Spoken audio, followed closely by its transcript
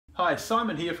Hi,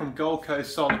 Simon here from Gold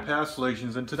Coast Solar Power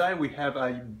Solutions, and today we have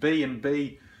a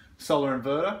B&B Solar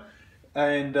Inverter,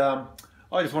 and I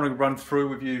just want to run through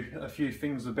with you a few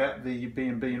things about the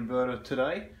B&B inverter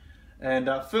today. And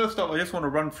first up, I just want to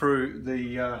run through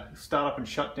the startup and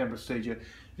shutdown procedure.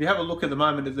 If you have a look at the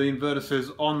moment, the inverter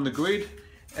says on the grid,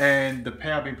 and the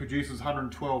power being produced is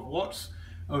 112 watts.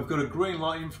 We've got a green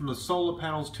light in from the solar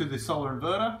panels to the solar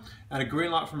inverter, and a green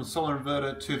light from the solar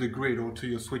inverter to the grid or to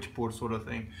your switchboard sort of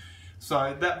thing.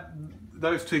 So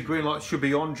those two green lights should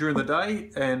be on during the day,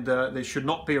 and there should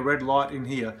not be a red light in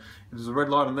here. If there's a red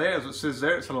light in there, as it says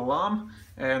there, it's an alarm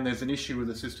and there's an issue with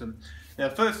the system. Now,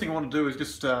 the first thing I want to do is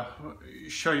just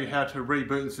show you how to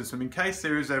reboot the system. In case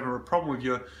there is ever a problem with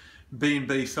your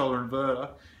B&B solar inverter,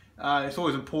 it's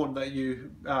always important that you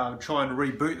try and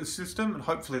reboot the system, and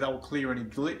hopefully that will clear any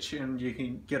glitch and you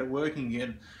can get it working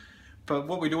again. But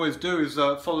what we'd always do is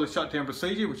follow the shutdown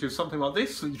procedure, which is something like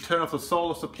this. So you turn off the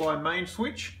solar supply main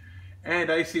switch and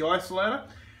AC isolator.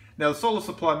 Now, the solar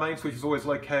supply main switch is always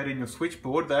located in your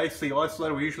switchboard. The AC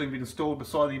isolator will usually be installed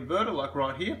beside the inverter, like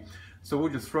right here. So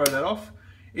we'll just throw that off.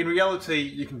 In reality,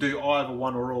 you can do either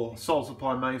one or all, solar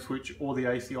supply main switch or the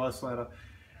AC isolator.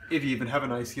 If you even have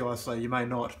an AC isolator, you may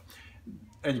not.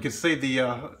 And you can see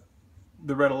the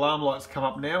red alarm lights come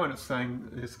up now, and it's saying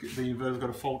the inverter's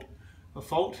got a fault,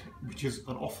 which is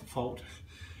an off fault.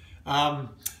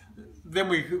 Then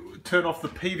we turn off the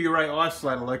PV array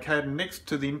isolator located next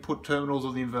to the input terminals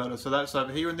of the inverter. So that's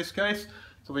over here in this case.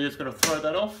 So we're just going to throw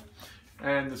that off,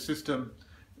 and the system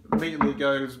immediately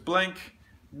goes blank.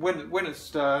 When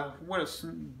it's turned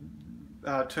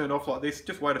off like this,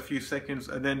 just wait a few seconds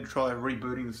and then try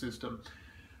rebooting the system.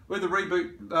 With the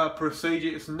reboot procedure,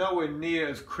 it's nowhere near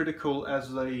as critical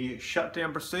as the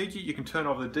shutdown procedure. You can turn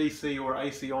off the DC or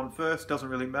AC on first, doesn't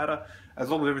really matter. As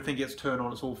long as everything gets turned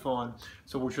on, it's all fine.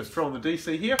 So we'll just throw on the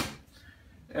DC here,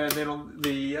 and then on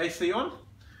the AC on,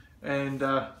 and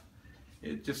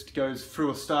it just goes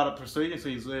through a startup procedure. So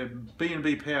he's there,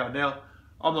 B&B Power. Now,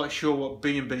 I'm not sure what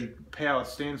B&B Power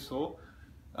stands for.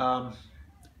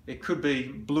 It could be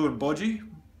blue and bodgy,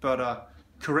 but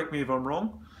correct me if I'm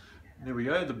wrong. There we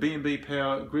go, the B&B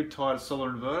Power grid-tied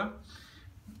solar inverter.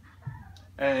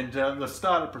 And the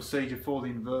startup procedure for the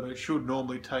inverter should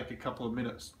normally take a couple of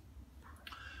minutes.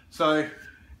 So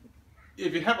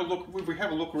if we have a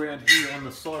look around here on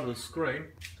the side of the screen,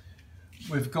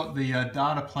 we've got the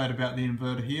data plate about the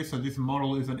inverter here. So this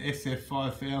model is an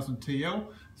SF5000TL.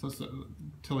 So it's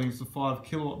telling us the 5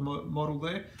 kilowatt model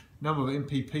there. Number of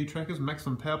MPP trackers,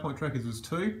 maximum power point trackers is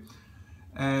 2.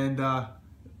 And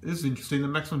this is interesting, the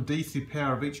maximum DC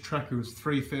power of each tracker is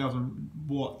 3000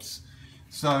 watts.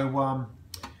 So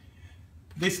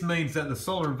this means that the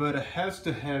solar inverter has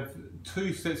to have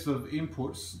 2 sets of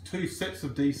inputs, 2 sets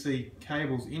of DC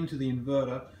cables into the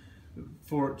inverter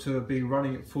for it to be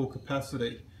running at full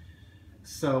capacity.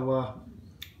 So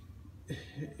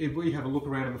if we have a look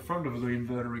around at the front of the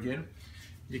inverter again,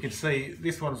 you can see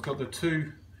this one's got the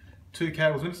two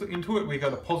cables into it. We've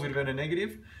got a positive and a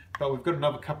negative, but we've got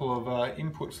another couple of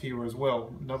inputs here as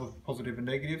well, another positive and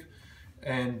negative,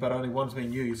 but only one's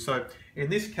being used. So in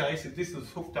this case, if this is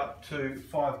hooked up to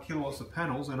 5 kilowatts of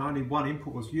panels and only one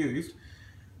input was used,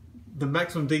 the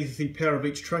maximum DC power of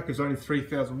each tracker is only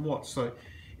 3000 watts. So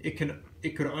it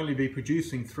could only be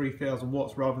producing 3000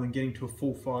 watts rather than getting to a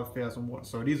full 5000 watts.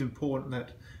 So it is important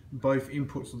that both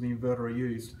inputs of the inverter are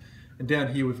used. And down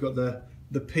here we've got the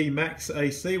P max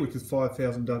AC, which is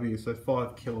 5000 W, so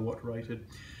 5 kilowatt rated.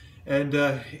 And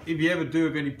if you ever do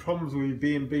have any problems with your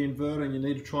B&B inverter and you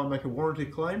need to try and make a warranty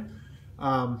claim,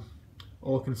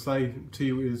 all I can say to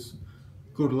you is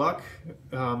good luck.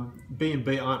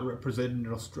 B&B aren't represented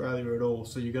in Australia at all,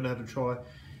 so you're going to have to try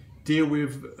deal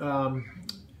with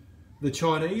the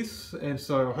Chinese. And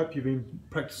so I hope you've been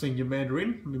practicing your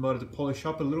Mandarin. You might have to polish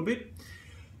up a little bit,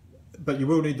 but you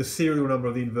will need the serial number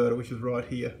of the inverter, which is right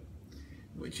here,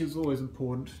 which is always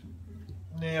important.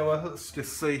 Now let's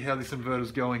just see how this inverter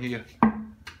is going here.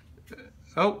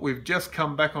 Oh, we've just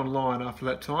come back online after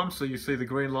that time, so you see the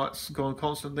green light's gone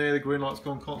constant there, the green light's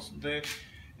gone constant there,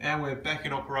 and we're back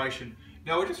in operation.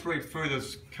 Now we'll just read through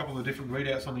this couple of different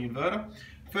readouts on the inverter.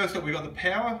 First up, we've got the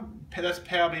power. That's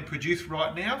power being produced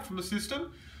right now from the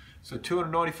system. So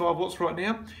 295 watts right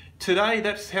now. Today,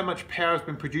 that's how much power has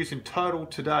been produced in total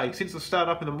today. Since the start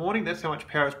up in the morning, that's how much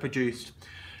power is produced.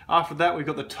 After that, we've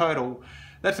got the total.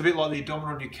 That's a bit like the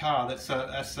odometer on your car. That's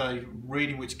a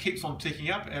reading which keeps on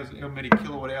ticking up as how many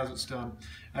kilowatt hours it's done.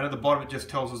 And at the bottom, it just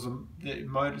tells us the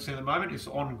mode it's in the moment. It's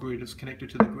on grid. It's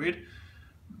connected to the grid.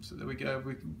 So there we go.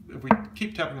 If we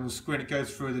keep tapping on the screen, it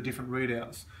goes through the different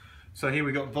readouts. So here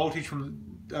we got voltage from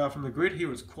the grid.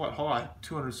 Here it's quite high,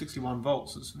 261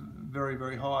 volts. It's very,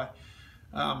 very high.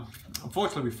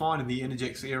 Unfortunately, we find in the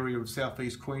Energex area of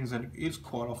southeast Queensland it is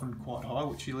quite often quite high,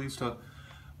 which leads to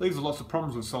lots of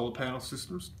problems with solar panel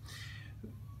systems.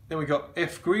 Then we got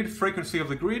F grid, frequency of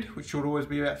the grid, which should always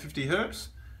be about 50 Hertz.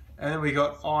 And then we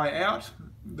got I out,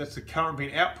 that's the current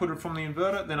being outputted from the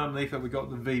inverter. Then underneath that we got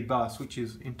the V bus, which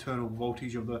is internal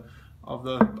voltage of the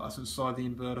bus inside the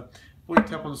inverter. If we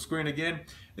tap on the screen again,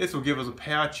 this will give us a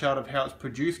power chart of how it's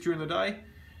produced during the day,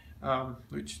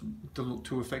 which doesn't look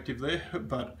too effective there.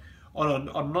 But on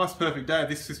a nice perfect day, if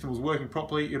this system was working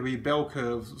properly, it'll be bell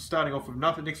curves, starting off with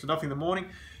next to nothing in the morning,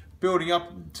 building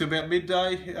up to about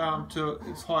midday to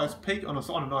its highest peak on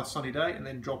a nice sunny day, and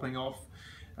then dropping off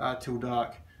till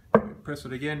dark. Press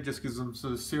it again, just gives them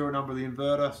the serial number of the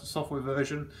inverter, software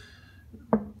version,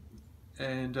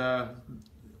 and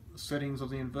settings of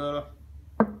the inverter.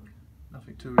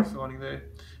 Nothing too exciting there.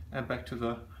 And back to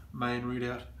the main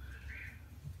readout.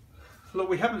 Look,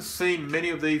 we haven't seen many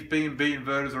of these B&B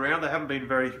inverters around. They haven't been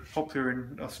very popular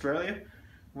in Australia,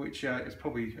 which is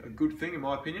probably a good thing in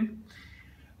my opinion.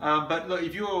 But look,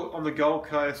 if you're on the Gold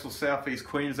Coast or Southeast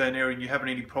Queensland area and you're having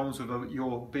any problems with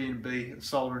your B&B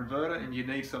solar inverter and you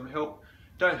need some help,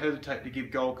 don't hesitate to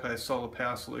give Gold Coast Solar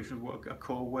Power Solutions a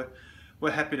call.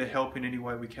 We're happy to help in any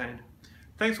way we can.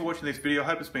 Thanks for watching this video. I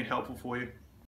hope it's been helpful for you.